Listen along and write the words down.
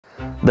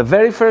The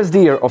very first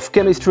year of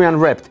Chemistry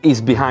Unwrapped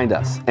is behind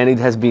us, and it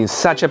has been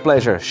such a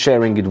pleasure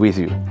sharing it with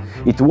you.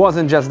 It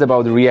wasn't just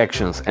about the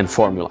reactions and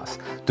formulas.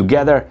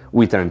 Together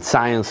we turned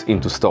science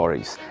into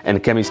stories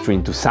and chemistry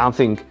into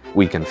something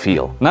we can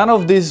feel. None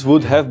of this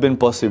would have been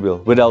possible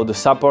without the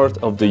support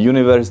of the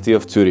University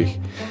of Zurich,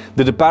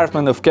 the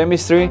Department of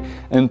Chemistry,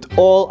 and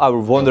all our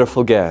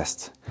wonderful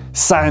guests.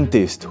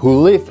 Scientists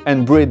who live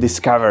and breathe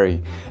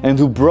discovery and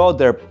who brought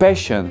their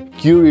passion,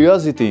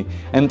 curiosity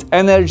and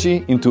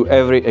energy into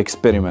every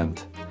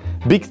experiment.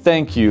 Big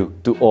thank you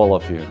to all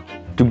of you.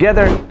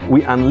 Together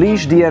we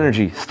unleashed the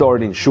energy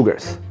stored in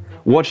sugars,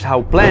 watched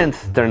how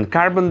plants turn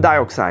carbon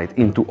dioxide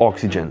into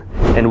oxygen,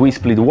 and we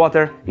split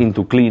water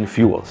into clean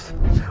fuels.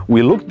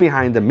 We looked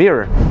behind the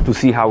mirror to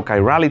see how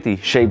chirality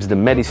shapes the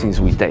medicines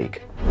we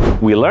take.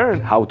 We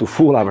learned how to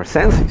fool our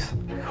senses.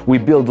 We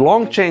build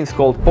long chains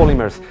called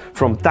polymers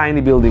from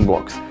tiny building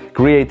blocks,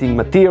 creating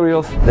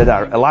materials that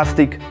are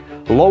elastic,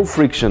 low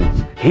friction,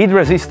 heat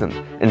resistant,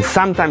 and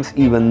sometimes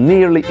even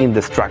nearly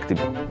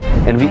indestructible.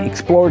 And we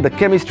explore the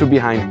chemistry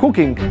behind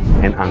cooking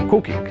and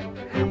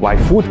uncooking, why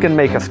food can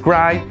make us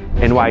cry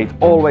and why it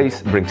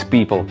always brings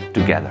people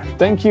together.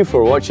 Thank you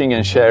for watching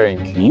and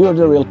sharing. You're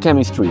the real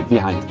chemistry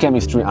behind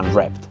Chemistry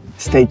Unwrapped.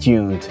 Stay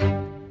tuned.